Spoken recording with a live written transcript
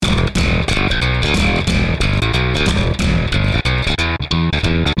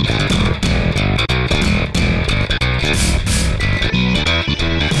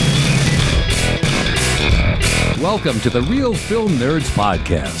Welcome to the Real Film Nerds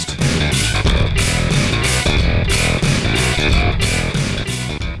Podcast.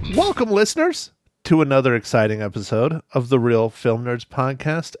 Welcome, listeners, to another exciting episode of the Real Film Nerds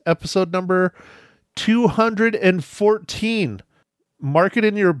Podcast, episode number 214. Mark it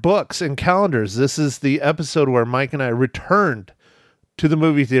in your books and calendars. This is the episode where Mike and I returned to the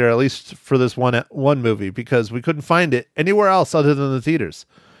movie theater, at least for this one movie, because we couldn't find it anywhere else other than the theaters,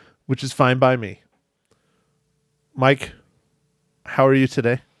 which is fine by me. Mike, how are you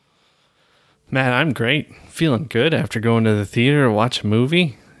today? Man, I'm great. Feeling good after going to the theater to watch a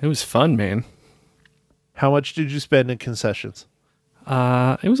movie. It was fun, man. How much did you spend in concessions?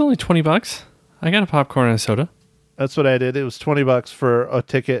 It was only $20. I got a popcorn and a soda. That's what I did. It was $20 for a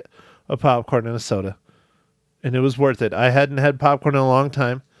ticket, a popcorn, and a soda. And it was worth it. I hadn't had popcorn in a long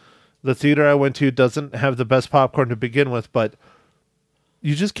time. The theater I went to doesn't have the best popcorn to begin with, but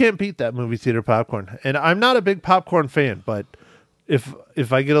you just can't beat that movie theater popcorn. And I'm not a big popcorn fan, but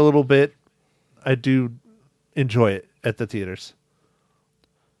if I get a little bit, I do enjoy it at the theaters.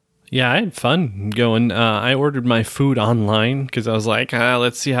 Yeah, I had fun going. I ordered my food online because I was like,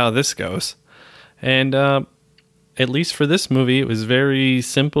 let's see how this goes. And at least for this movie, it was very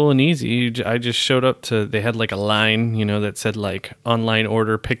simple and easy. I just showed up they had like a line, that said like online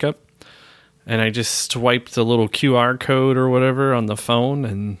order pickup. And I just swiped the little QR code or whatever on the phone,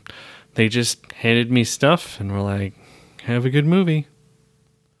 and they just handed me stuff and were like, have a good movie.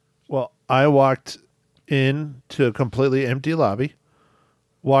 Well, I walked in to a completely empty lobby,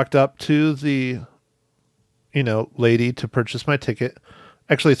 walked up to the, lady to purchase my ticket.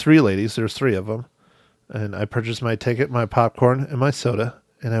 Actually, 3 ladies. There's 3 of them. And I purchased my ticket, my popcorn, and my soda,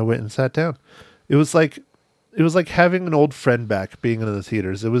 and I went and sat down. It was like having an old friend back, being in the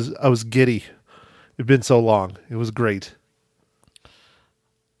theaters. I was giddy. It'd been so long. It was great.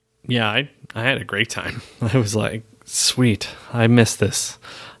 Yeah, I had a great time. I was like, sweet. I miss this.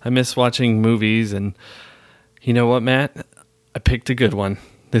 I miss watching movies, and you know what, Matt? I picked a good one.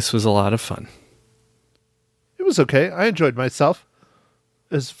 This was a lot of fun. It was okay. I enjoyed myself.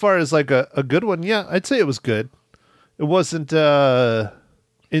 As far as like a good one, yeah, I'd say it was good. It wasn't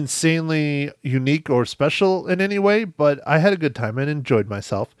insanely unique or special in any way, but I had a good time and enjoyed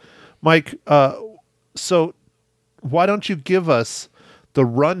myself. Mike, so why don't you give us the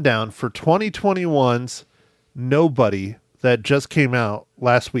rundown for 2021's Nobody that just came out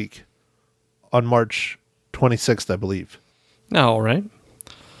last week on March 26th, I believe. All right.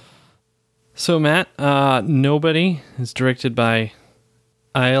 So, Matt, Nobody is directed by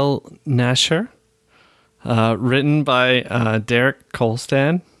Eyal Nasher, written by Derek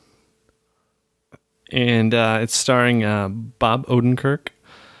Kolstad, and it's starring Bob Odenkirk,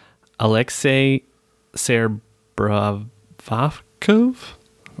 Alexei Serebrovkov,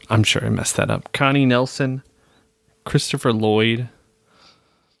 I'm sure I messed that up, Connie Nelson, Christopher Lloyd,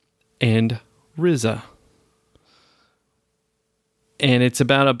 and Riza. And it's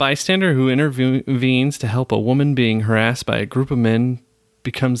about a bystander who intervenes to help a woman being harassed by a group of men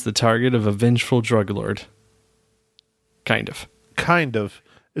becomes the target of a vengeful drug lord. Kind of.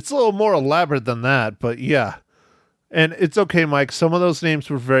 It's a little more elaborate than that, but yeah. And it's okay, Mike. Some of those names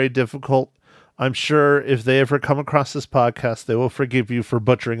were very difficult. I'm sure if they ever come across this podcast, they will forgive you for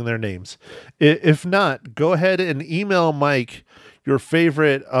butchering their names. If not, go ahead and email Mike your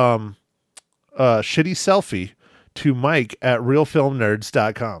favorite shitty selfie to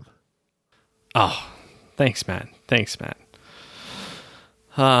mike@realfilmnerds.com. Oh, thanks, Matt.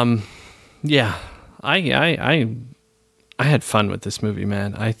 Yeah, I had fun with this movie,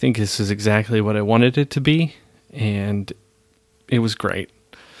 man. I think this is exactly what I wanted it to be, and it was great.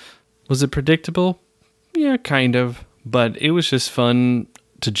 Was it predictable? Yeah, kind of, but it was just fun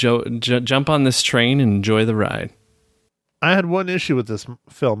to jump on this train and enjoy the ride. I had one issue with this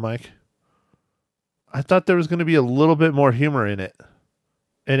film, Mike. I thought there was going to be a little bit more humor in it,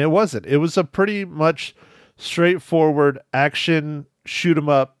 and it wasn't. It was a pretty much straightforward action, shoot 'em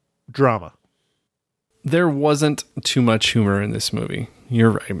up drama. There wasn't too much humor in this movie.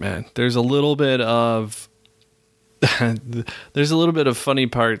 You're right, man. There's a little bit of funny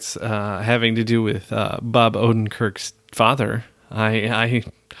parts having to do with Bob Odenkirk's father. I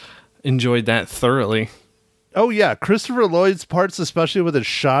enjoyed that thoroughly. Oh yeah, Christopher Lloyd's parts, especially with his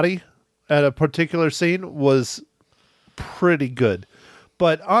shoddy at a particular scene, was pretty good.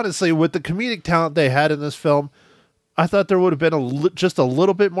 But honestly, with the comedic talent they had in this film, I thought there would have been just a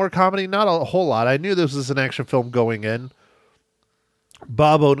little bit more comedy, not a whole lot. I knew this was an action film going in.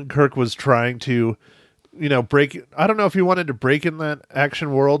 Bob Odenkirk was trying to, break. I don't know if he wanted to break in that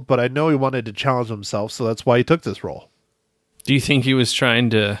action world, but I know he wanted to challenge himself, so that's why he took this role. Do you think he was trying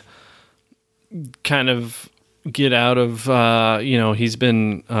to kind of get out of, he's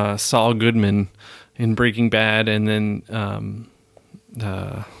been Saul Goodman in Breaking Bad, and then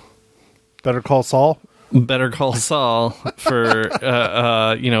Better Call Saul. Better Call Saul for,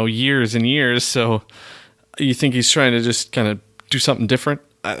 years and years. So you think he's trying to just kind of do something different?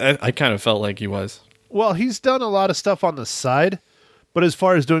 I kind of felt like he was. Well, he's done a lot of stuff on the side, but as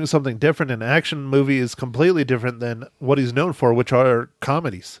far as doing something different, an action movie is completely different than what he's known for, which are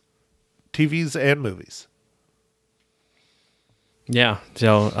comedies, TVs and movies. Yeah.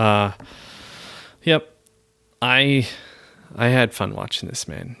 So, yep. I had fun watching this,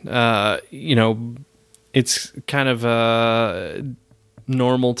 man. It's kind of a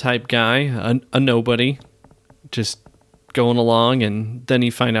normal type guy, a nobody, just going along, and then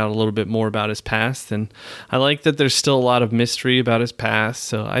you find out a little bit more about his past, and I like that there's still a lot of mystery about his past,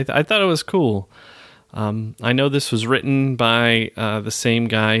 so I thought it was cool. I know this was written by the same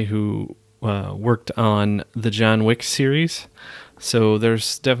guy who worked on the John Wick series, so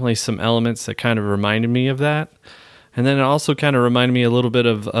there's definitely some elements that kind of reminded me of that, and then it also kind of reminded me a little bit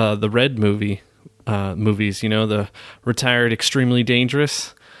of the Red movies, the Retired Extremely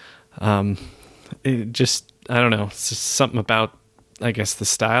Dangerous. It just, I don't know. It's just something about, I guess, the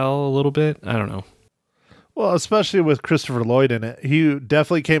style a little bit. I don't know. Well, especially with Christopher Lloyd in it, he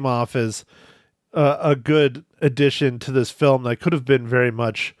definitely came off as a good addition to this film that could have been very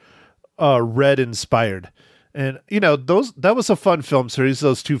much Red inspired. And, that was a fun film series,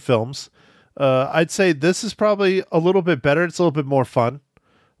 those two films. I'd say this is probably a little bit better. It's a little bit more fun.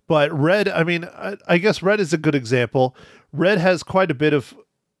 But Red, I guess Red is a good example. Red has quite a bit of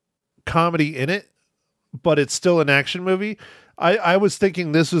comedy in it, but it's still an action movie. I was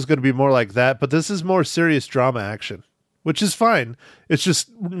thinking this was going to be more like that, but this is more serious drama action, which is fine. It's just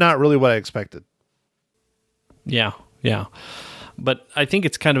not really what I expected. Yeah. But I think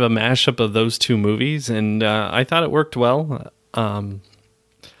it's kind of a mashup of those two movies, and I thought it worked well.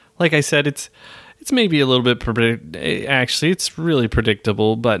 Like I said, it's maybe a little bit actually, it's really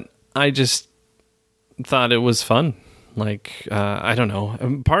predictable, but I just thought it was fun. Like, I don't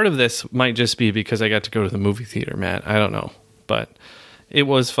know. Part of this might just be because I got to go to the movie theater, Matt. I don't know. But it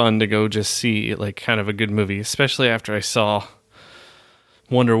was fun to go just see, like, kind of a good movie, especially after I saw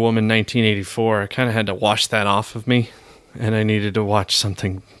Wonder Woman 1984. I kind of had to wash that off of me, and I needed to watch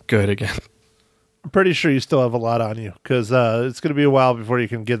something good again. I'm pretty sure you still have a lot on you, because it's going to be a while before you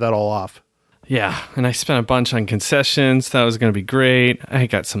can get that all off. Yeah, and I spent a bunch on concessions. That was going to be great. I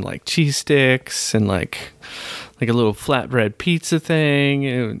got some, like, cheese sticks and, like a little flatbread pizza thing.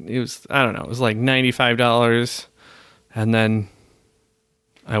 It was, I don't know, it was like $95. And then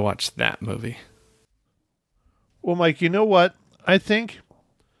I watched that movie. Well, Mike, you know what? I think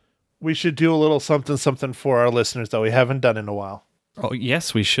we should do a little something for our listeners that we haven't done in a while. Oh,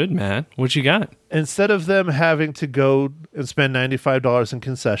 yes, we should, Matt. What you got? Instead of them having to go and spend $95 in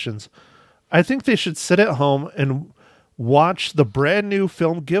concessions, I think they should sit at home and watch the brand new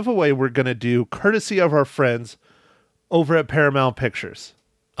film giveaway we're going to do, courtesy of our friends over at Paramount Pictures.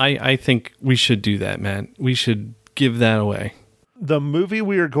 I think we should do that, Matt. We should give that away. The movie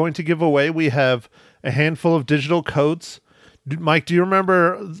we are going to give away, we have a handful of digital codes. Mike, do you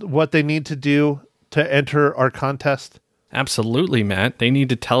remember what they need to do to enter our contest? Absolutely, Matt. They need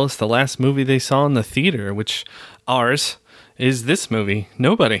to tell us the last movie they saw in the theater, which ours is this movie,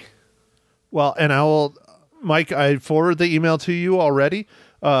 Nobody. Well, and Mike, I forwarded the email to you already.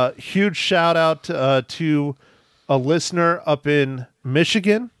 Huge shout out to a listener up in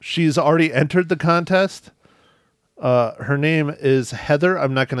Michigan. She's already entered the contest. Her name is Heather.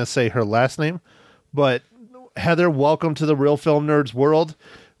 I'm not going to say her last name, but Heather, welcome to the Real Film Nerds world.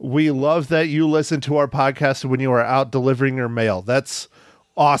 We love that you listen to our podcast when you are out delivering your mail. That's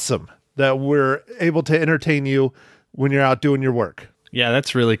awesome that we're able to entertain you when you're out doing your work. Yeah,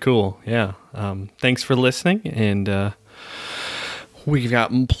 that's really cool. Yeah. Thanks for listening. And we've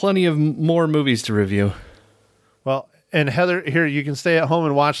got plenty of more movies to review. Well, and Heather, here, you can stay at home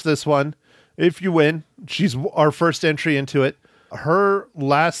and watch this one. If you win, she's our first entry into it. Her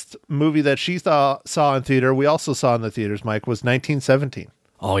last movie that she saw in theater, we also saw in the theaters, Mike, was 1917.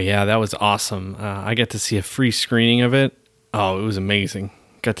 Oh, yeah, that was awesome. I got to see a free screening of it. Oh, it was amazing.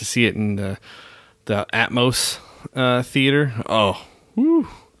 Got to see it in the Atmos theater. Oh, woo.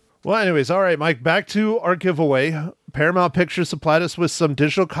 Well, anyways, all right, Mike, back to our giveaway. Paramount Pictures supplied us with some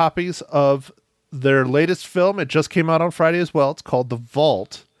digital copies of their latest film. It just came out on Friday as well. It's called The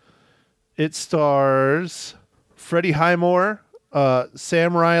Vault. It stars Freddie Highmore,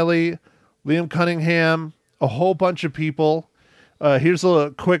 Sam Riley, Liam Cunningham, a whole bunch of people. Here's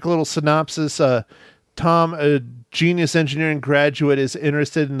a quick little synopsis. Tom, a genius engineering graduate, is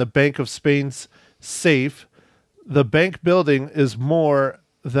interested in the Bank of Spain's safe, The bank building is more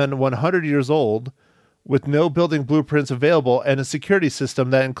than 100 years old, with no building blueprints available and a security system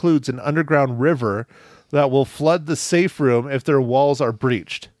that includes an underground river that will flood the safe room if their walls are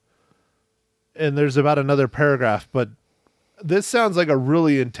breached. And there's about another paragraph, but this sounds like a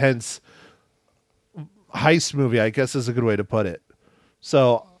really intense heist movie, I guess is a good way to put it.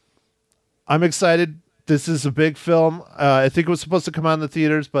 So I'm excited. This is a big film. I think it was supposed to come out in the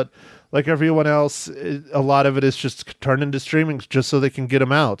theaters, but like everyone else, a lot of it is just turned into streaming just so they can get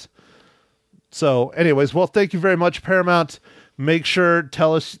them out. So anyways, well, thank you very much, Paramount. Make sure,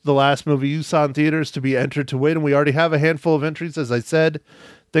 tell us the last movie you saw in theaters to be entered to win. And we already have a handful of entries, as I said.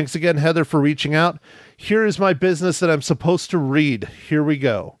 Thanks again, Heather, for reaching out. Here is my business that I'm supposed to read. Here we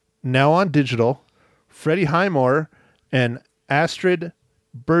go. Now on digital, Freddie Highmore and Astrid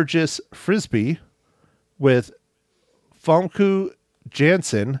Burgess Frisbee with Famke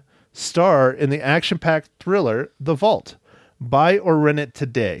Janssen star in the action-packed thriller The Vault. Buy or rent it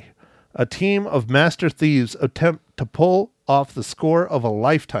today. A team of master thieves attempt to pull off the score of a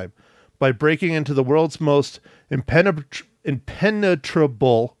lifetime by breaking into the world's most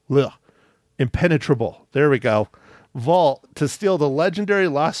impenetrable, there we go, vault to steal the legendary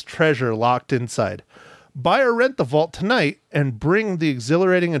lost treasure locked inside. Buy or rent The Vault tonight and bring the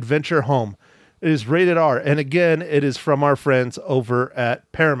exhilarating adventure home. It is rated R, and again, it is from our friends over at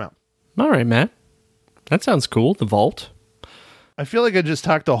Paramount. All right, Matt. That sounds cool, The Vault. I feel like I just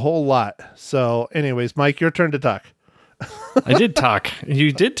talked a whole lot. So anyways, Mike, your turn to talk. I did talk.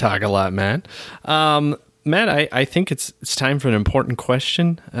 You did talk a lot, Matt. Matt, I think it's time for an important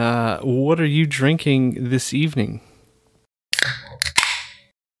question. What are you drinking this evening?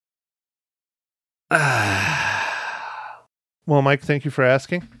 Well, Mike, thank you for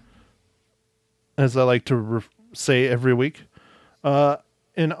asking. As I like to say every week.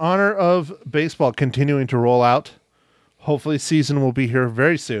 In honor of baseball continuing to roll out, hopefully season will be here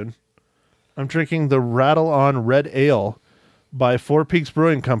very soon, I'm drinking the Rattle On Red Ale by Four Peaks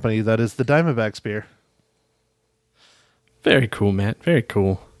Brewing Company. That is the Diamondbacks beer. Very cool, Matt. Very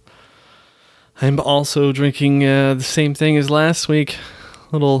cool. I'm also drinking the same thing as last week.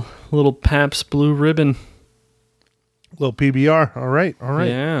 Little Pabst Blue Ribbon. Little PBR. All right.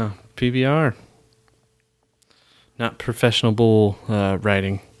 Yeah, PBR. Not professional bull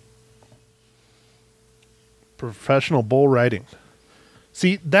riding. Professional bull riding.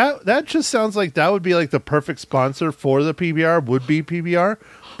 See, that just sounds like that would be like the perfect sponsor for the PBR, would be PBR,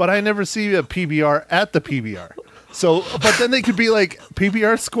 but I never see a PBR at the PBR. So, but then they could be like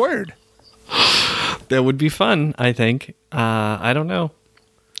PBR squared. That would be fun, I think. I don't know.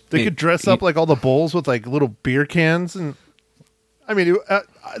 They could dress up like all the bulls with like little beer cans. And I mean,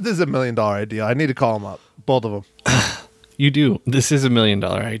 this is $1 million idea. I need to call them up, both of them. You do. This is $1 million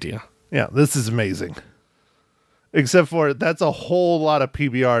idea. Yeah, this is amazing. Except for that's a whole lot of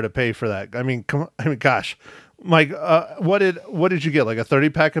PBR to pay for that. I mean, gosh, Mike, what did you get? Like a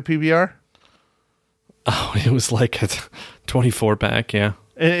 30-pack of PBR? Oh, it was like a 24-pack. Yeah,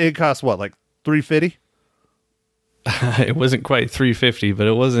 and it cost what, like $3.50? It wasn't quite $3.50, but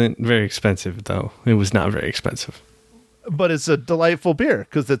it wasn't very expensive though. It was not very expensive. But it's a delightful beer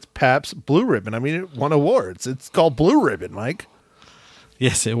because it's Pabst Blue Ribbon. I mean, it won awards. It's called Blue Ribbon, Mike.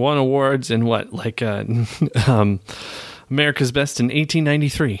 Yes, it won awards in what, like America's Best in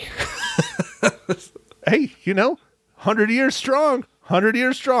 1893. Hey, 100 years strong. 100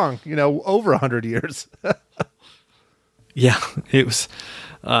 years strong. Over 100 years. Yeah, it was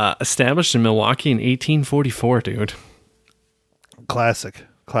established in Milwaukee in 1844, dude. Classic.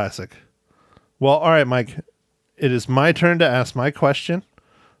 Well, all right, Mike. It is my turn to ask my question.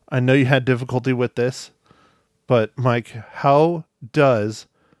 I know you had difficulty with this, but Mike, how does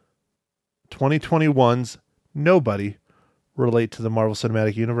 2021's Nobody relate to the Marvel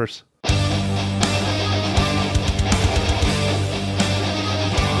Cinematic Universe?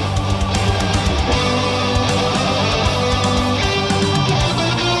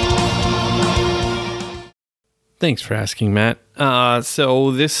 Thanks for asking, Matt.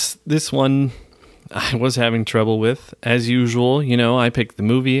 So this one I was having trouble with. As usual, I picked the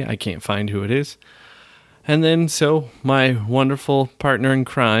movie. I can't find who it is. And then so my wonderful partner in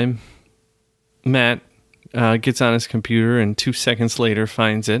crime, Matt, gets on his computer and 2 seconds later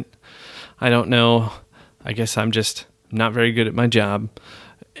finds it. I don't know. I guess I'm just not very good at my job.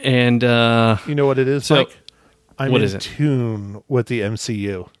 And you know what it is, Mike? I'm what in is it? tune with the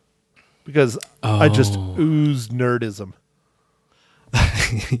MCU because I just ooze nerdism.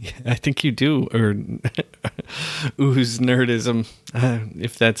 I think you do, or ooze nerdism,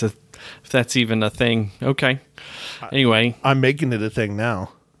 if that's even a thing. Okay. Anyway, I'm making it a thing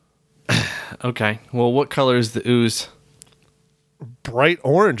now. Okay. Well, what color is the ooze? Bright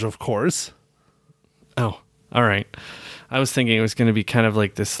orange, of course. Oh, all right. I was thinking it was going to be kind of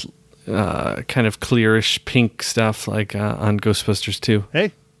like this kind of clearish pink stuff like on Ghostbusters 2.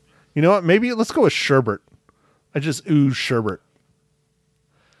 Hey, you know what? Maybe let's go with sherbet. I just ooze sherbet.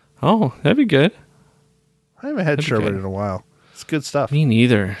 Oh, that'd be good. I haven't had That'd be sherbet good. in a while. It's good stuff. Me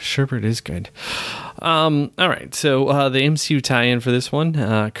neither. Sherbet is good. All right. So the MCU tie-in for this one,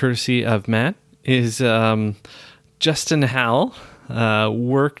 courtesy of Matt, is Justin Howell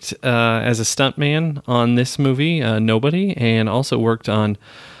worked as a stuntman on this movie, Nobody, and also worked on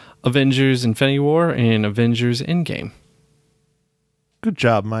Avengers Infinity War and Avengers Endgame. Good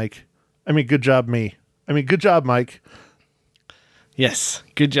job, Mike. Good job, me. Good job, Mike. Yes.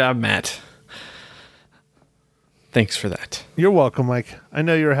 Good job, Matt. Thanks for that. You're welcome, Mike. I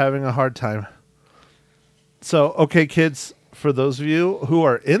know you're having a hard time. So, okay, kids, for those of you who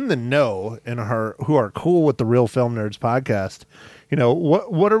are in the know and who are cool with the Real Film Nerds podcast,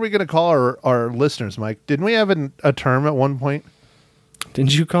 what are we going to call our listeners, Mike? Didn't we have a term at one point?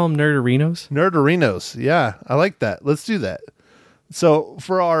 Didn't you call them nerdarinos? Nerdarinos. Yeah, I like that. Let's do that. So,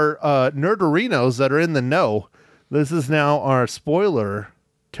 for our nerdarinos that are in the know, this is now our spoiler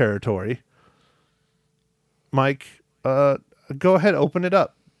territory. Mike, go ahead, open it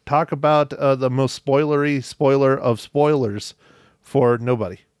up. Talk about the most spoilery spoiler of spoilers for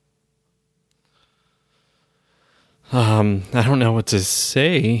Nobody. I don't know what to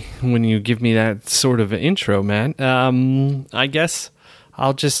say when you give me that sort of intro, Matt. I guess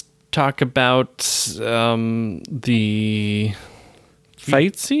I'll just talk about the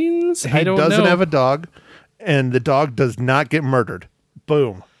fight scenes. He doesn't have a dog, and the dog does not get murdered.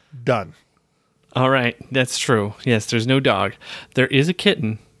 Boom. Done. All right, that's true. Yes, there's no dog. There is a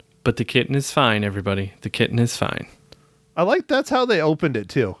kitten, but the kitten is fine, everybody. The kitten is fine. I like that's how they opened it,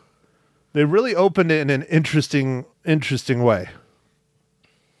 too. They really opened it in an interesting way.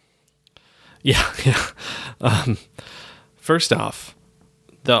 Yeah, yeah. First off,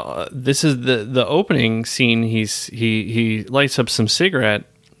 this is the opening scene. He lights up some cigarette,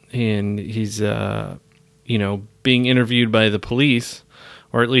 and he's being interviewed by the police,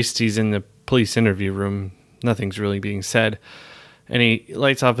 or at least he's in the police interview room. Nothing's really being said, and he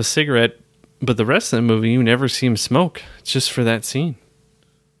lights off a cigarette. But the rest of the movie, you never see him smoke. It's just for that scene.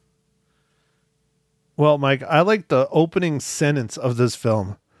 Well, Mike, I like the opening sentence of this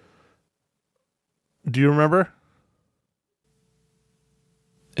film. Do you remember?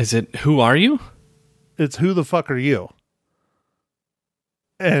 Is it, "Who are you?" It's "Who the fuck are you?"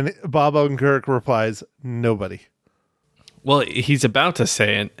 And Bob Odenkirk replies, "Nobody." Well, he's about to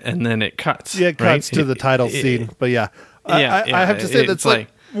say it, and then it cuts. Yeah, it cuts right? to the title scene. But yeah, I have to say that's like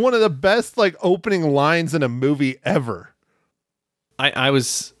one of the best opening lines in a movie ever. I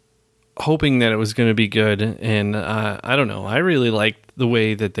was hoping that it was going to be good, and I don't know. I really liked the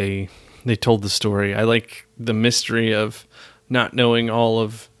way that they told the story. I like the mystery of not knowing all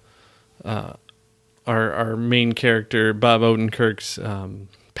of our main character Bob Odenkirk's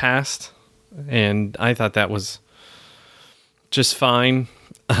past, and I thought that was just fine.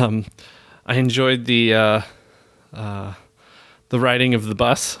 I enjoyed the riding of the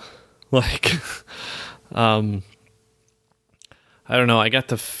bus. I don't know. I got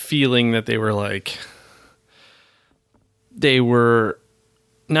the feeling that they were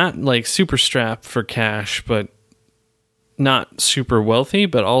not super strapped for cash, but not super wealthy,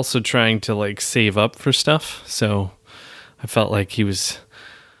 but also trying to save up for stuff. So I felt like he was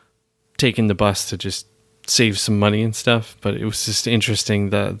taking the bus to just save some money and stuff. But it was just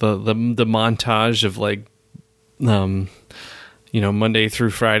interesting the montage of Monday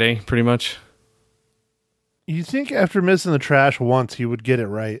through Friday, pretty much. You think after missing the trash once, he would get it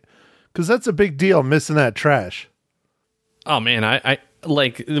right? Because that's a big deal, missing that trash. Oh man, I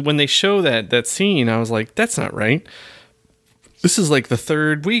like when they show that scene, I was like, that's not right. This is the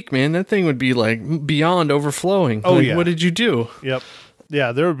third week, man. That thing would be beyond overflowing. Oh yeah. What did you do? Yep.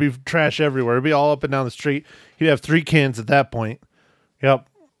 Yeah, there would be trash everywhere. It'd be all up and down the street. He'd have 3 cans at that point. Yep.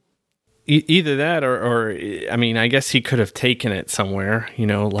 Either that or I guess he could have taken it somewhere,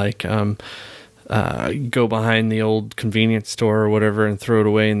 go behind the old convenience store or whatever and throw it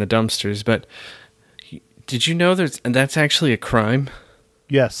away in the dumpsters. But did you know that's actually a crime?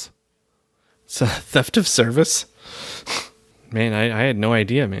 Yes. It's a theft of service. Man, I had no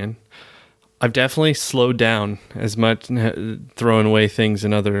idea, man. I've definitely slowed down as much throwing away things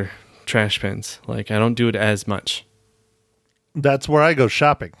in other trash bins. I don't do it as much. That's where I go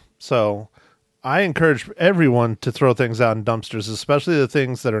shopping. So I encourage everyone to throw things out in dumpsters, especially the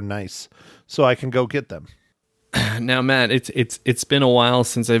things that are nice, so I can go get them. Now, Matt, it's been a while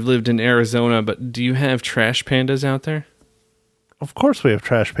since I've lived in Arizona, but do you have trash pandas out there? Of course we have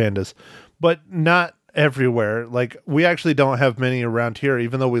trash pandas, but not everywhere. Like, we actually don't have many around here,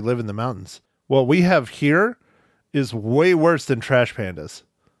 even though we live in the mountains. What we have here is way worse than trash pandas.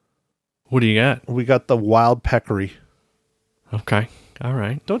 What do you got? We got the wild peccary. Okay. All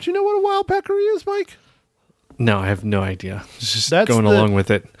right. Don't you know what a wild peccary is, Mike? No, I have no idea. Just That's going along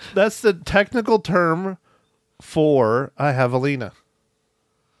with it. That's the technical term for a javelina.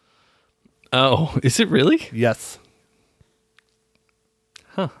 Oh, is it really? Yes.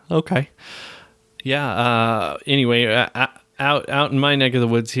 Huh. Okay. Yeah. Anyway, out in my neck of the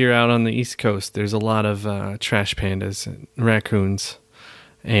woods here, out on the East Coast, there's a lot of trash pandas and raccoons,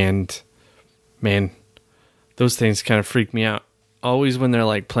 and man, those things kind of freak me out. Always when they're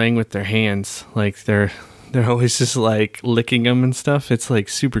like playing with their hands, like they're always just like licking them and stuff. It's like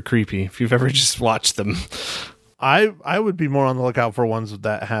super creepy if you've ever just watched them. I would be more on the lookout for ones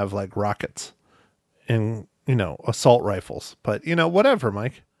that have like rockets and, assault rifles. But, whatever,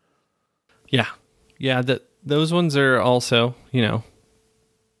 Mike. Yeah. Yeah, those ones are also,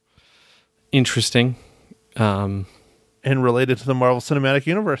 interesting. And related to the Marvel Cinematic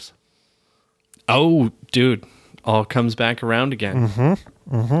Universe. Oh, dude. All comes back around again.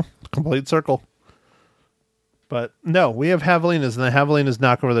 Complete circle. But no, we have javelinas, and the javelinas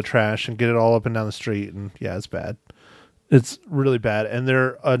knock over the trash and get it all up and down the street. And yeah, it's bad. It's really bad. And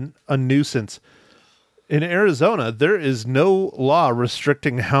they're a nuisance. In Arizona, there is no law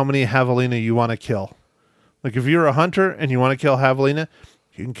restricting how many javelina you want to kill. Like, if you're a hunter and you want to kill javelina,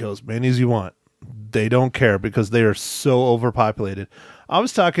 you can kill as many as you want. They don't care because they are so overpopulated. I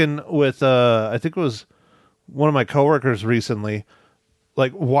was talking with, I think it was one of my coworkers recently.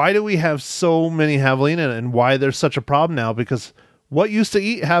 Like, why do we have so many javelina and why there's such a problem now? Because what used to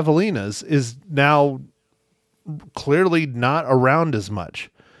eat javelinas is now clearly not around as much.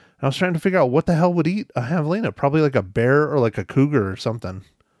 I was trying to figure out what the hell would eat a javelina. Probably like a bear or like a cougar or something.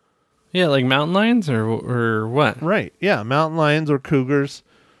 Yeah, like mountain lions or what? Right. Yeah, mountain lions or cougars,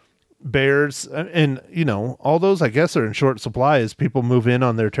 bears, and all those I guess are in short supply as people move in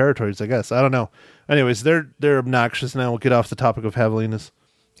on their territories. I guess I don't know. Anyways, they're obnoxious now. We'll get off the topic of javelinas.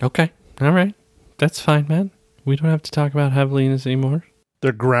 Okay, all right, that's fine, man. We don't have to talk about javelinas anymore.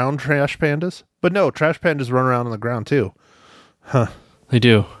 They're ground trash pandas, but no, trash pandas run around on the ground too. Huh? They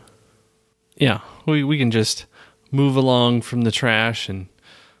do. Yeah, we can just move along from the trash and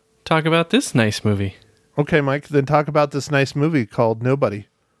talk about this nice movie. Okay, Mike, then talk about this nice movie called Nobody.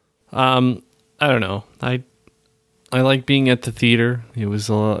 I don't know. I like being at the theater. It was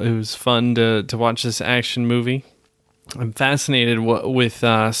fun to watch this action movie. I'm fascinated with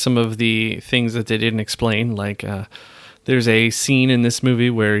some of the things that they didn't explain. Like there's a scene in this movie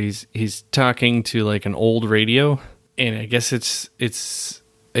where he's talking to like an old radio, and I guess it's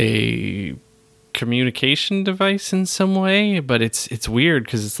a communication device in some way, but it's weird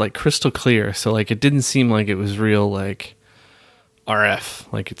because it's like crystal clear. So like it didn't seem like it was real like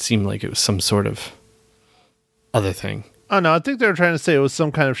RF. Like it seemed like it was some sort of other thing. Oh no, I think they were trying to say it was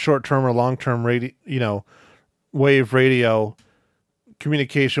some kind of short-term or long-term radio, wave radio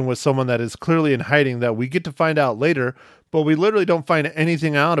communication with someone that is clearly in hiding that we get to find out later, but we literally don't find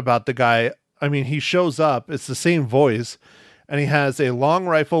anything out about the guy. I mean, he shows up, it's the same voice, and he has a long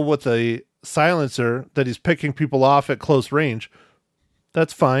rifle with a silencer that he's picking people off at close range.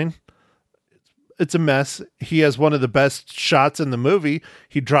 That's fine. It's a mess. He has one of the best shots in the movie.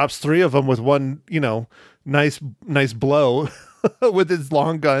 He drops 3 of them with one, nice blow with his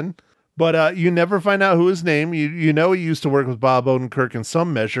long gun. But you never find out who his name. You know he used to work with Bob Odenkirk in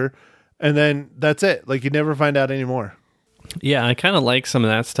some measure, and then that's it. Like, you never find out anymore. Yeah, I kind of like some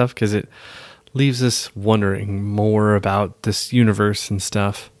of that stuff because it leaves us wondering more about this universe and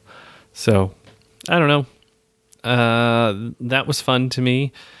stuff. So, I don't know. That was fun to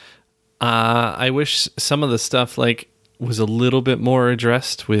me. I wish some of the stuff like was a little bit more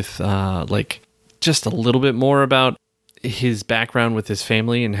addressed with like just a little bit more about his background with his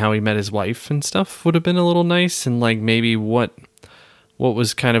family and how he met his wife and stuff would have been a little nice, and like maybe what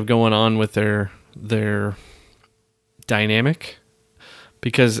was kind of going on with their dynamic,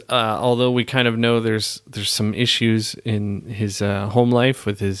 because although we kind of know there's some issues in his home life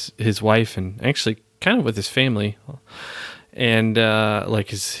with his wife and actually kind of with his family, and like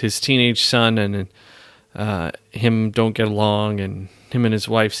his teenage son and him don't get along, and him and his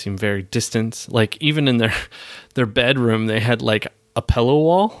wife seem very distant. Like even in their bedroom, they had like a pillow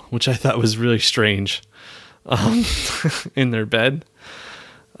wall, which I thought was really strange, in their bed.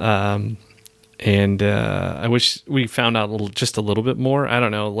 And I wish we found out just a little bit more. I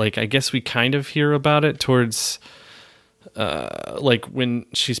don't know. Like, I guess we kind of hear about it towards, like, when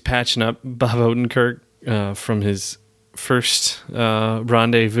she's patching up Bob Odenkirk from his first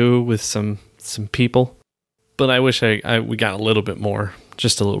rendezvous with some people. But I wish we got a little bit more,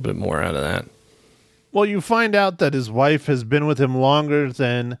 just a little bit more out of that. Well, you find out that his wife has been with him longer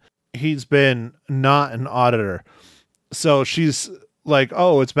than he's been not an auditor. So she's like,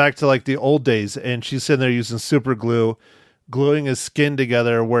 oh, it's back to like the old days. And she's sitting there using super glue, gluing his skin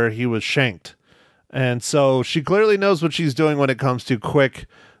together where he was shanked. And so she clearly knows what she's doing when it comes to quick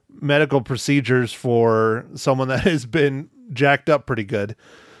medical procedures for someone that has been jacked up pretty good.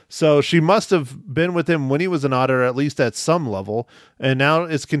 So she must have been with him when he was an auditor, at least at some level. And now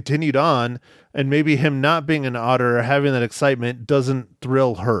it's continued on. And maybe him not being an auditor, having that excitement, doesn't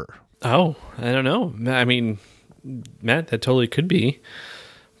thrill her. Oh, I don't know. I mean, Matt, that totally could be.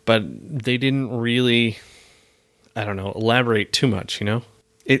 But they didn't really, I don't know, elaborate too much, you know?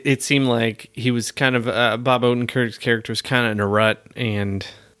 It seemed like he was kind of, Bob Odenkirk's character was kind of in a rut. And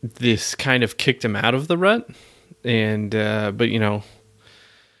this kind of kicked him out of the rut. And, but, you know,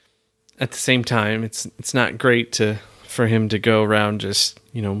 at the same time, it's not great for him to go around just,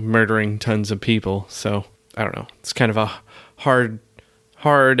 you know, murdering tons of people. So I don't know. It's kind of a hard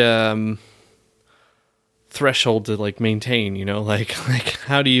threshold to like maintain. You know, like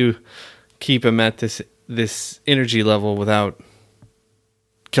how do you keep him at this energy level without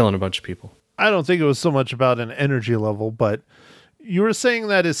killing a bunch of people? I don't think it was so much about an energy level, but you were saying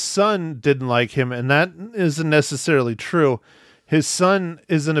that his son didn't like him, and that isn't necessarily true. His son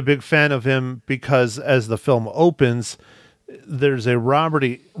isn't a big fan of him because as the film opens, there's a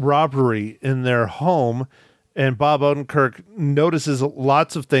robbery in their home, and Bob Odenkirk notices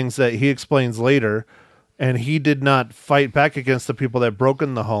lots of things that he explains later, and he did not fight back against the people that broke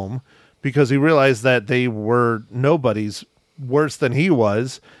in the home because he realized that they were nobodies worse than he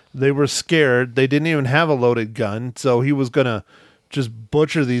was. They were scared. They didn't even have a loaded gun, so he was going to just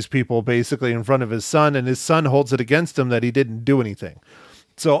butcher these people basically in front of his son, and his son holds it against him that he didn't do anything.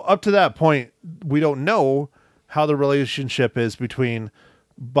 So up to that point, we don't know how the relationship is between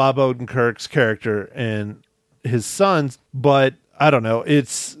Bob Odenkirk's character and his son's, but I don't know.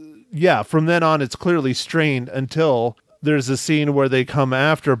 From then on, it's clearly strained until there's a scene where they come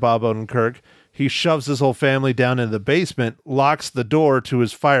after Bob Odenkirk. He shoves his whole family down in the basement, locks the door to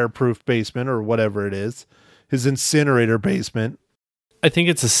his fireproof basement or whatever it is, his incinerator basement. I think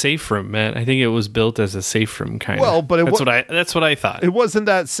it's a safe room, man. I think it was built as a safe room, kind of. Well, but that's what I thought. It wasn't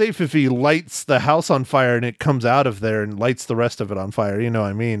that safe if he lights the house on fire and it comes out of there and lights the rest of it on fire. You know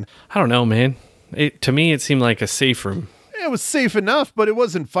what I mean? I don't know, man. To me, it seemed like a safe room. It was safe enough, but it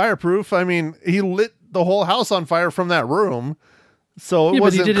wasn't fireproof. I mean, he lit the whole house on fire from that room, so it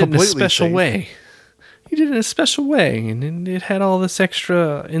wasn't completely safe. But he did it in a special way. He did it in a special way, and it had all this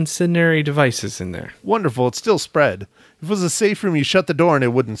extra incendiary devices in there. Wonderful. It still spread. If it was a safe room, you shut the door and it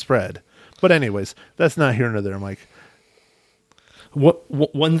wouldn't spread. But anyways, that's not here nor there, Mike.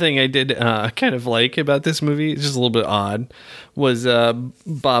 One thing I did kind of like about this movie, just a little bit odd, was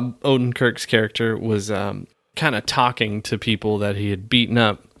Bob Odenkirk's character was kind of talking to people that he had beaten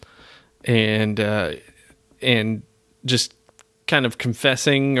up, and just kind of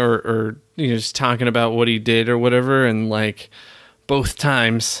confessing or just talking about what he did or whatever. And like both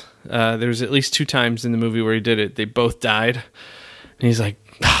times, there's at least 2 times in the movie where he did it. They both died, and he's like,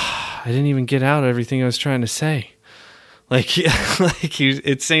 I didn't even get out everything I was trying to say.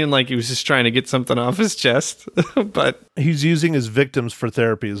 It's saying like he was just trying to get something off his chest, but he's using his victims for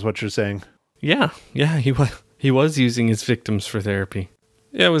therapy, is what you're saying. Yeah, he was using his victims for therapy.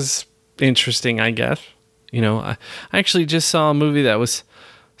 Yeah, it was interesting, I guess. You know, I actually just saw a movie that was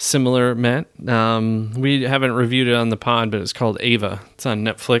similar, Matt. We haven't reviewed it on the pod, but it's called Ava. It's on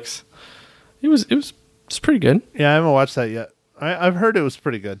Netflix. It's pretty good. Yeah, I haven't watched that yet. I've heard it was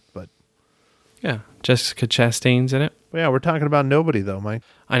pretty good, but yeah, Jessica Chastain's in it. But yeah, we're talking about nobody though, Mike.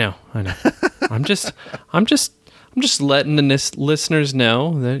 I know. I'm just letting the listeners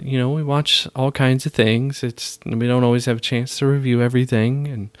know that, you know, we watch all kinds of things. We don't always have a chance to review everything.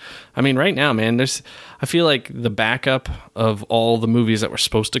 And I mean, right now, man, I feel like the backup of all the movies that were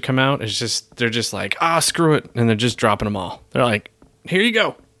supposed to come out is they're just like, screw it. And they're just dropping them all. They're like, here you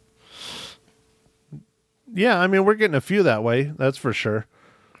go. Yeah. I mean, we're getting a few that way. That's for sure.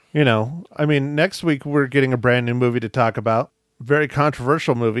 You know, I mean, next week we're getting a brand new movie to talk about. Very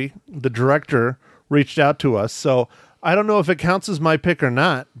controversial movie. The director reached out to us. So I don't know if it counts as my pick or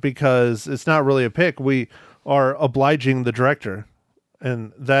not, because it's not really a pick. We are obliging the director,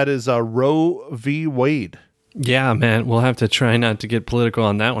 and that is Roe v. Wade. Yeah, man. We'll have to try not to get political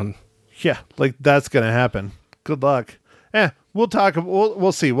on that one. Yeah, like that's gonna happen. Good luck. We'll talk.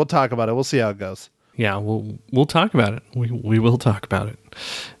 We'll see. We'll talk about it. We'll see how it goes. Yeah, we'll talk about it. We will talk about it.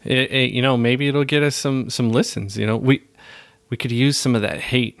 Maybe it'll get us some listens. We could use some of that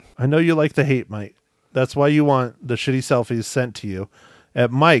hate. I know you like the hate, Mike. That's why you want the shitty selfies sent to you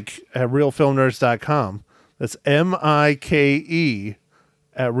at Mike@realfilmnerds.com. That's MIKE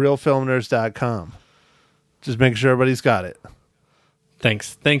at realfilmnerds.com. Just make sure everybody's got it.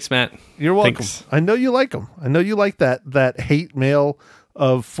 Thanks, Matt. You're welcome. Thanks. I know you like them. I know you like that hate mail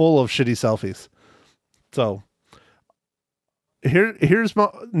full of shitty selfies. So here's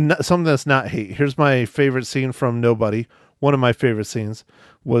something that's not hate. Here's my favorite scene from Nobody. One of my favorite scenes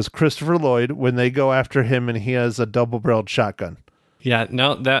was Christopher Lloyd when they go after him and he has a double-barreled shotgun. Yeah,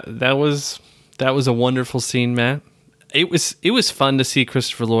 no, that was a wonderful scene, Matt. It was fun to see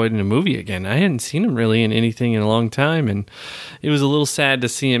Christopher Lloyd in a movie again. I hadn't seen him really in anything in a long time, and it was a little sad to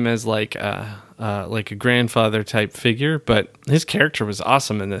see him as like a grandfather type figure. But his character was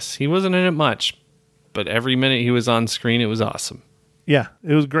awesome in this. He wasn't in it much, but every minute he was on screen, it was awesome. Yeah,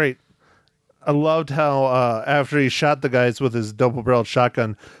 it was great. I loved how after he shot the guys with his double-barreled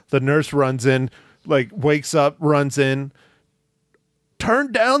shotgun, the nurse runs in, like wakes up, runs in,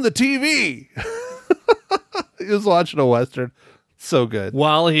 turn down the TV. He was watching a Western. So good.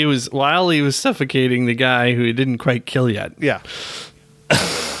 While he was suffocating the guy who he didn't quite kill yet. Yeah.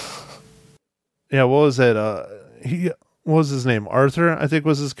 Yeah, what was it? What was his name? Arthur, I think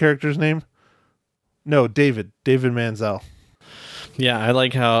was his character's name. No, David Manzel. Yeah, I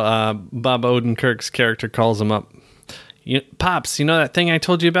like how Bob Odenkirk's character calls him up. Pops, you know that thing I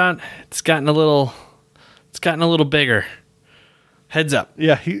told you about? It's gotten a little bigger. Heads up.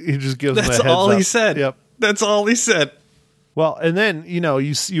 Yeah, he just gives him a heads up. That's all he said. Yep. That's all he said. Well, and then,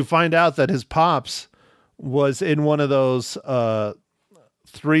 you find out that his pops was in one of those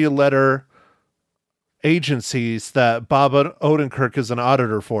 3-letter agencies that Bob Odenkirk is an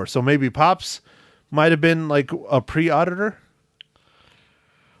auditor for. So maybe Pops might have been like a pre-auditor.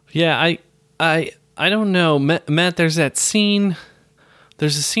 Yeah, I don't know. Matt, there's that scene.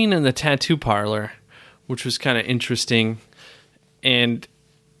 There's a scene in the tattoo parlor, which was kind of interesting. And,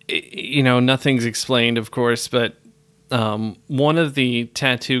 nothing's explained, of course, but one of the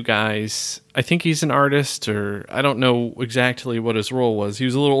tattoo guys, I think he's an artist, or I don't know exactly what his role was. He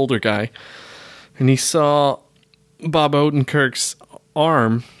was a little older guy. And he saw Bob Odenkirk's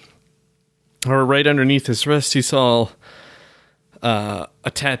arm, or right underneath his wrist, he saw a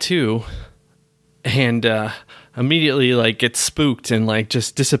tattoo, and immediately like gets spooked and like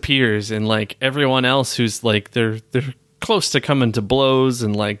just disappears, and like everyone else who's like they're close to coming to blows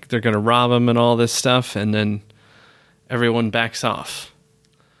and like they're gonna rob him and all this stuff, and then everyone backs off.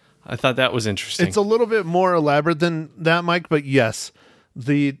 I thought that was interesting. It's a little bit more elaborate than that, Mike, but yes,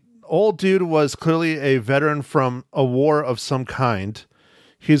 the old dude was clearly a veteran from a war of some kind.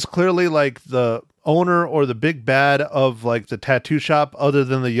 He's clearly like the owner or the big bad of like the tattoo shop, other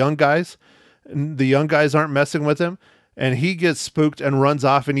than the young guys. And the young guys aren't messing with him, and he gets spooked and runs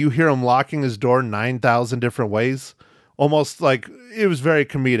off, and you hear him locking his door 9,000 different ways. Almost like it was very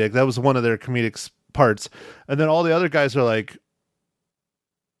comedic. That was one of their comedic parts. And then all the other guys are like,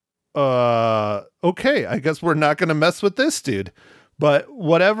 okay, I guess we're not going to mess with this dude. But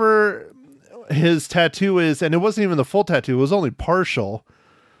whatever his tattoo is, and it wasn't even the full tattoo, it was only partial,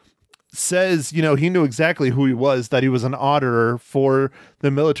 says, he knew exactly who he was, that he was an auditor for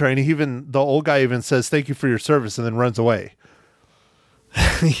the military. And the old guy even says, thank you for your service, and then runs away.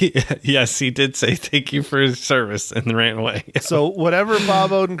 Yes, he did say thank you for his service and then ran away. So whatever Bob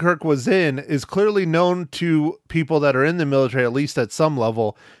Odenkirk was in is clearly known to people that are in the military, at least at some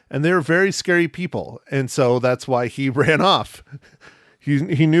level, and they're very scary people. And so that's why he ran off.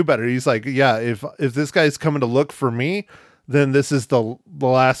 He knew better. He's like, yeah, if this guy's coming to look for me, then this is the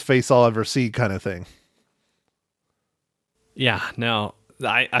last face I'll ever see, kind of thing. Yeah, no,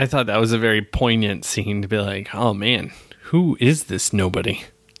 I thought that was a very poignant scene to be like, oh man, who is this nobody?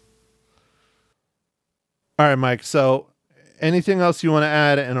 All right, Mike. So anything else you want to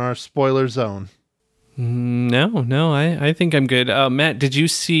add in our spoiler zone? No, I think I'm good. Matt, did you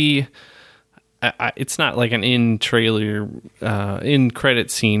see, it's not like an in-trailer,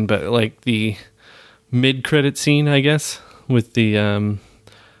 in-credit scene, but like the mid-credit scene, I guess, with the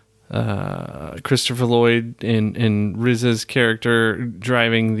Christopher Lloyd and Riz's character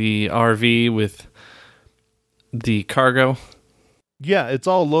driving the RV with the cargo. Yeah, it's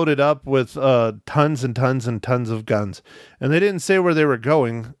all loaded up with tons and tons and tons of guns. And they didn't say where they were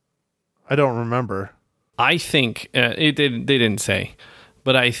going. I don't remember. I think they didn't say,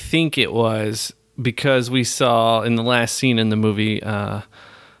 but I think it was because we saw in the last scene in the movie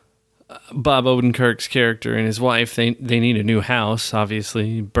Bob Odenkirk's character and his wife, they need a new house. Obviously,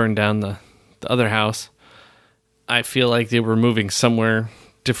 he burned down the other house. I feel like they were moving somewhere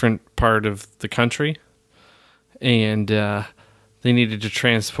different part of the country, and they needed to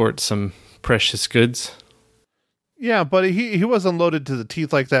transport some precious goods. Yeah, but he wasn't loaded to the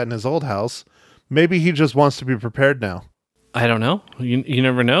teeth like that in his old house. Maybe he just wants to be prepared now. I don't know. You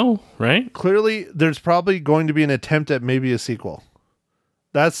never know, right? Clearly, there's probably going to be an attempt at maybe a sequel.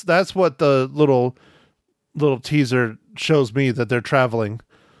 That's what the little teaser shows me, that they're traveling.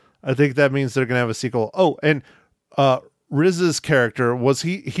 I think that means they're going to have a sequel. Oh, and Riz's character,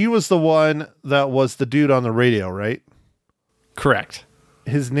 he was the one that was the dude on the radio, right? Correct.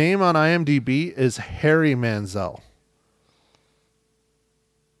 His name on IMDb is Harry Manziel.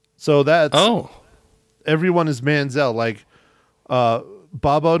 So that's... Oh. Everyone is Manziel. Like,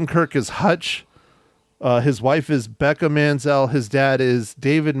 Bob Odenkirk is Hutch. His wife is Becca Manziel. His dad is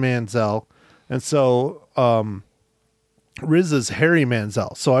David Manziel. And so Riz is Harry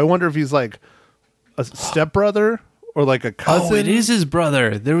Manziel. So I wonder if he's like a stepbrother or like a cousin. Oh, it is his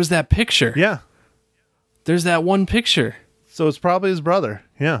brother. There was that picture. Yeah. There's that one picture. So it's probably his brother.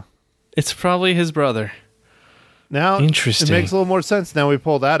 Yeah. It's probably his brother. Now, interesting. It makes a little more sense now we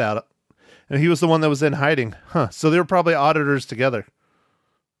pull that out. And he was the one that was in hiding. Huh. So they were probably auditors together.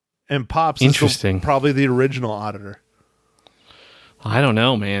 And Pops is probably the original auditor. I don't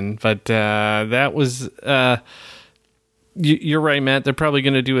know, man. But that was... you're right, Matt. They're probably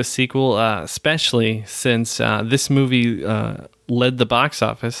going to do a sequel, especially since this movie led the box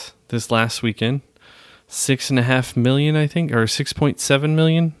office this last weekend. 6.5 million, I think, or 6.7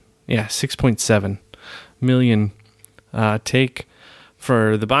 million. Yeah, 6.7 million take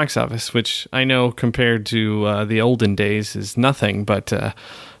for the box office, which I know compared to the olden days is nothing, but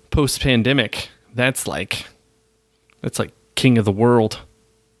post-pandemic, that's like king of the world.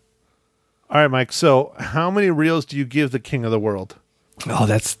 All right, Mike. So how many reels do you give the king of the world? Oh,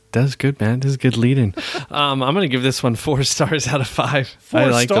 that's good, man. This is good leading. I'm going to give this one 4 stars out of 5.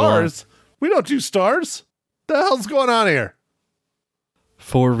 4 stars? We don't do stars. The hell's going on here?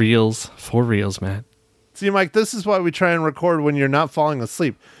 4 reels, Matt. See, Mike, this is why we try and record when you're not falling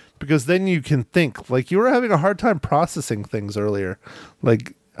asleep, because then you can think. Like, you were having a hard time processing things earlier.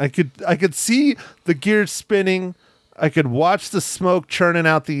 Like, I could see the gears spinning. I could watch the smoke churning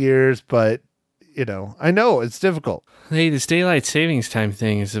out the ears, but, I know it's difficult. Hey, this daylight savings time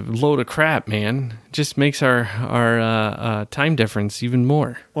thing is a load of crap, man. It just makes our time difference even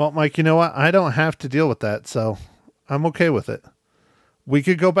more. Well, Mike, you know what? I don't have to deal with that, so I'm okay with it. We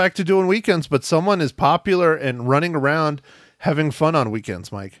could go back to doing weekends, but someone is popular and running around having fun on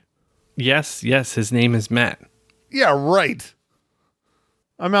weekends, Mike. Yes, his name is Matt. Yeah, right.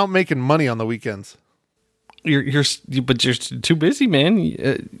 I'm out making money on the weekends. You're too busy,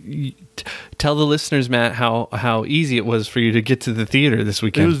 man. Tell the listeners, Matt, how easy it was for you to get to the theater this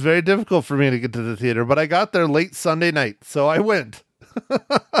weekend. It was very difficult for me to get to the theater, but I got there late Sunday night, so I went.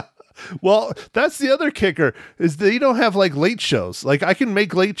 Well, that's the other kicker, is they don't have like late shows. Like, I can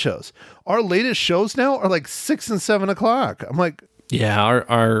make late shows. Our latest shows now are like 6 and 7 o'clock. I'm like, yeah,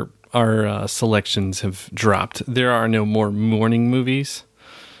 our selections have dropped. There are no more morning movies.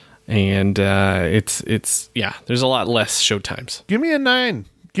 And it's there's a lot less showtimes. Give me a 9.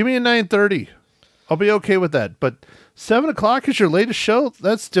 Give me a 9:30. I'll be okay with that. But 7 o'clock is your latest show?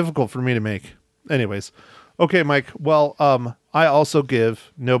 That's difficult for me to make. Anyways. Okay, Mike. Well, I also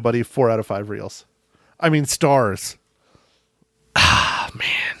give Nobody 4 out of 5 reels. I mean, stars. Ah,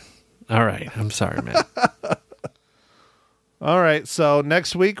 man. All right. I'm sorry, man. All right. So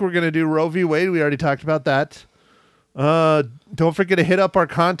next week we're going to do Roe v. Wade. We already talked about that. Don't forget to hit up our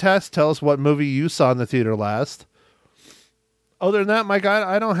contest. Tell us what movie you saw in the theater last. Other than that, Mike,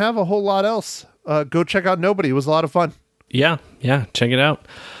 I don't have a whole lot else. Go check out Nobody. It was a lot of fun. Yeah. Check it out.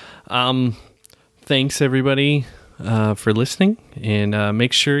 Thanks everybody for listening, and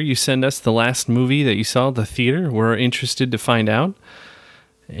make sure you send us the last movie that you saw at the theater. We're interested to find out.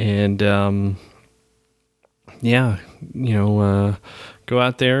 And go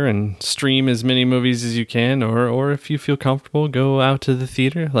out there and stream as many movies as you can, or if you feel comfortable, go out to the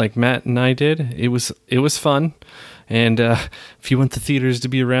theater like Matt and I did. It was fun, and if you want the theaters to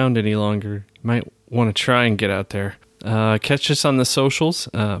be around any longer, you might want to try and get out there. Catch us on the socials,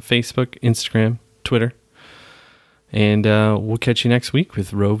 Facebook, Instagram, Twitter, and we'll catch you next week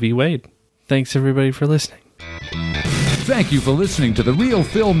with Roe v. Wade. Thanks everybody for listening. Thank you for listening to The Real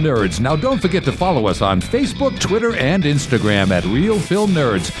Film Nerds. Now don't forget to follow us on Facebook, Twitter, and Instagram at Real Film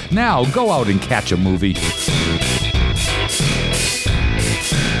Nerds. Now go out and catch a movie.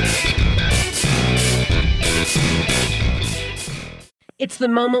 It's the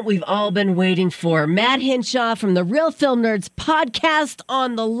moment we've all been waiting for. Matt Hinshaw from the Real Film Nerds podcast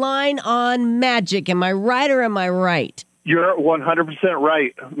on the line on magic. Am I right or am I right? You're 100%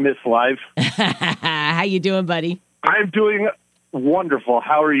 right, Miss Live. How you doing, buddy? I'm doing wonderful.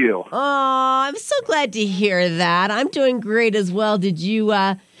 How are you? Oh, I'm so glad to hear that. I'm doing great as well. Did you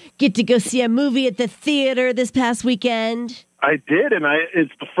get to go see a movie at the theater this past weekend? I did, and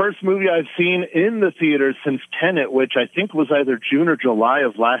it's the first movie I've seen in the theater since Tenet, which I think was either June or July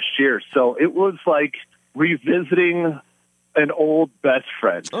of last year. So it was like revisiting an old best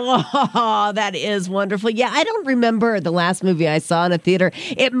friend. Oh, that is wonderful. Yeah, I don't remember the last movie I saw in a theater.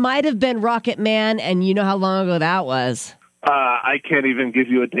 It might have been Rocket Man, and you know how long ago that was. I can't even give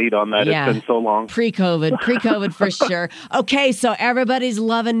you a date on that. Yeah. It's been so long. Pre-COVID for sure. Okay, so everybody's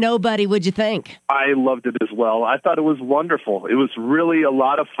loving Nobody. What'd you think? I loved it as well. I thought it was wonderful. It was really a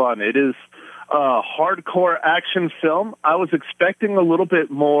lot of fun. It is a hardcore action film. I was expecting a little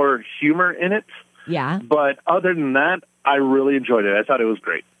bit more humor in it. Yeah. But other than that, I really enjoyed it. I thought it was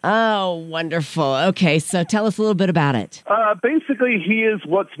great. Oh, wonderful. Okay, so tell us a little bit about it. Basically, he is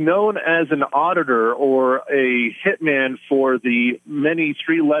what's known as an auditor or a hitman for the many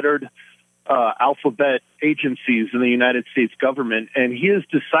three-lettered alphabet agencies in the United States government, and he has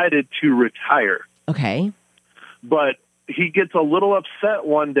decided to retire. Okay. But he gets a little upset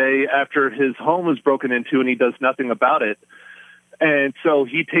one day after his home is broken into and he does nothing about it. And so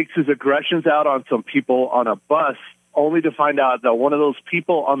he takes his aggressions out on some people on a bus, only to find out that one of those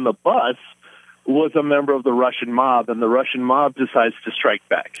people on the bus was a member of the Russian mob, and the Russian mob decides to strike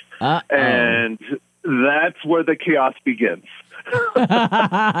back. And that's where the chaos begins.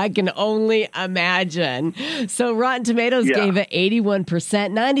 I can only imagine. So Rotten Tomatoes gave it 81%.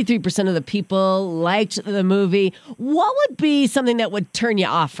 93% of the people liked the movie. What would be something that would turn you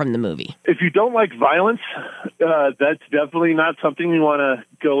off from the movie? If you don't like violence, that's definitely not something you want to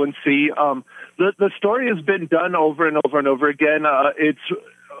go and see. The story has been done over and over and over again. It's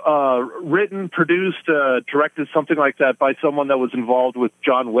written, produced, directed, something like that by someone that was involved with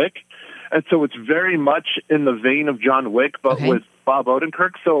John Wick. And so it's very much in the vein of John Wick, but with Bob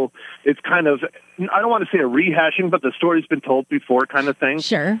Odenkirk. So it's kind of, I don't want to say a rehashing, but the story's been told before kind of thing.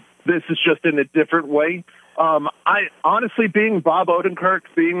 Sure. This is just in a different way. I honestly, being Bob Odenkirk,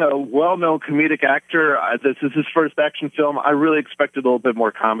 being a well-known comedic actor, this is his first action film. I really expected a little bit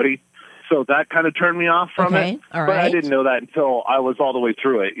more comedy. So that kind of turned me off from it. All right. But I didn't know that until I was all the way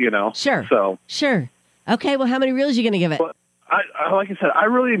through it, you know? Sure. So. Sure. Okay, well, how many reels are you going to give it? But like I said, I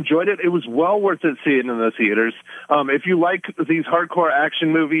really enjoyed it. It was well worth it seeing in the theaters. If you like these hardcore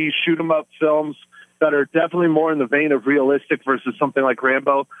action movies, shoot-'em-up films that are definitely more in the vein of realistic versus something like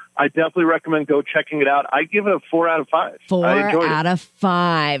Rambo, I definitely recommend go checking it out. I give it a 4 out of 5. 4 out of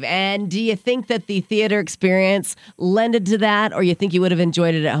 5. And do you think that the theater experience lended to that, or you think you would have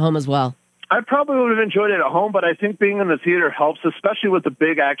enjoyed it at home as well? I probably would have enjoyed it at home, but I think being in the theater helps, especially with a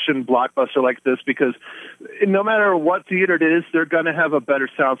big action blockbuster like this, because no matter what theater it is, they're going to have a better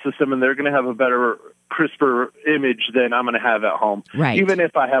sound system and they're going to have a better, crisper image than I'm going to have at home. Right. Even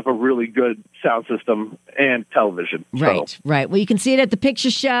if I have a really good sound system and television. Right, right. Well, you can see it at the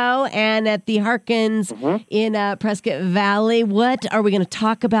Picture Show and at the Harkins in Prescott Valley. What are we going to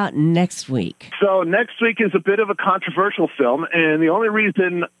talk about next week? So next week is a bit of a controversial film, and the only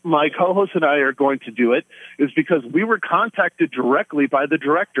reason my co-host and I are going to do it is because we were contacted directly by the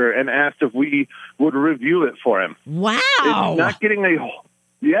director and asked if we would review it for him. Wow. It's not getting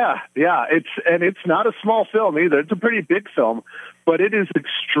it's not a small film either. It's a pretty big film, but it is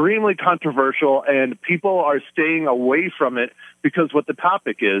extremely controversial, and people are staying away from it because what the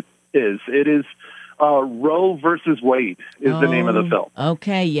topic is Roe versus Wade is the name of the film.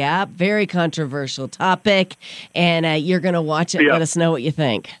 Okay, yeah, very controversial topic, and you're going to watch it. Let us know what you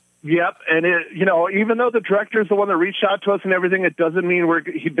think. Yep, and even though the director is the one that reached out to us and everything, it doesn't mean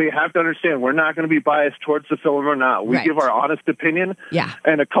they have to understand we're not going to be biased towards the film or not. We give our honest opinion. Yeah.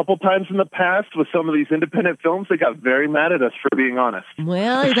 And a couple times in the past with some of these independent films, they got very mad at us for being honest.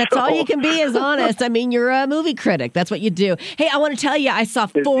 Well, that's all you can be is honest. I mean, you're a movie critic. That's what you do. Hey, I want to tell you, I saw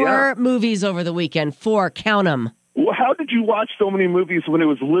 4 movies over the weekend. 4, count them. Well, how did you watch so many movies when it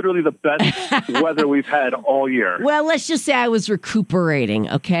was literally the best weather we've had all year? Well, let's just say I was recuperating,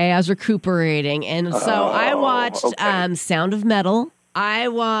 okay? I was recuperating. And so I watched Sound of Metal. I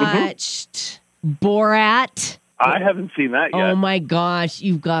watched Borat. I haven't seen that yet. Oh, my gosh.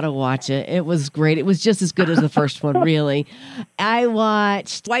 You've got to watch it. It was great. It was just as good as the first one, really. I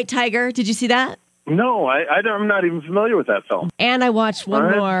watched White Tiger. Did you see that? No, I'm not even familiar with that film. And I watched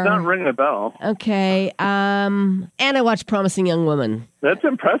one more. It's not ringing a bell. Okay. And I watched Promising Young Woman. That's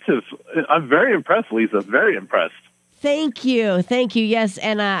impressive. I'm very impressed, Lisa. Very impressed. Thank you. Yes,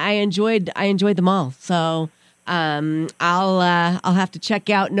 and I enjoyed them all. So I'll have to check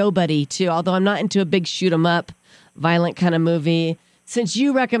out Nobody too. Although I'm not into a big shoot 'em up, violent kind of movie. Since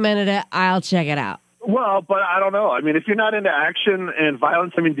you recommended it, I'll check it out. Well, but I don't know. I mean, if you're not into action and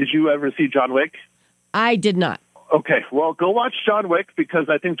violence, I mean, did you ever see John Wick? I did not. Okay, well, go watch John Wick because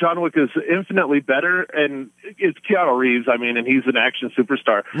I think John Wick is infinitely better, and it's Keanu Reeves, I mean, and he's an action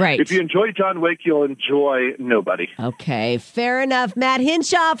superstar. Right. If you enjoy John Wick, you'll enjoy Nobody. Okay, fair enough. Matt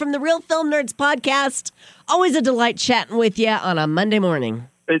Hinshaw from the Real Film Nerds podcast. Always a delight chatting with you on a Monday morning.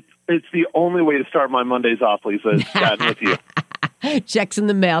 It's the only way to start my Mondays off, Lisa, is chatting with you. Checks in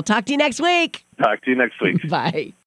the mail. Talk to you next week. Talk to you next week. Bye.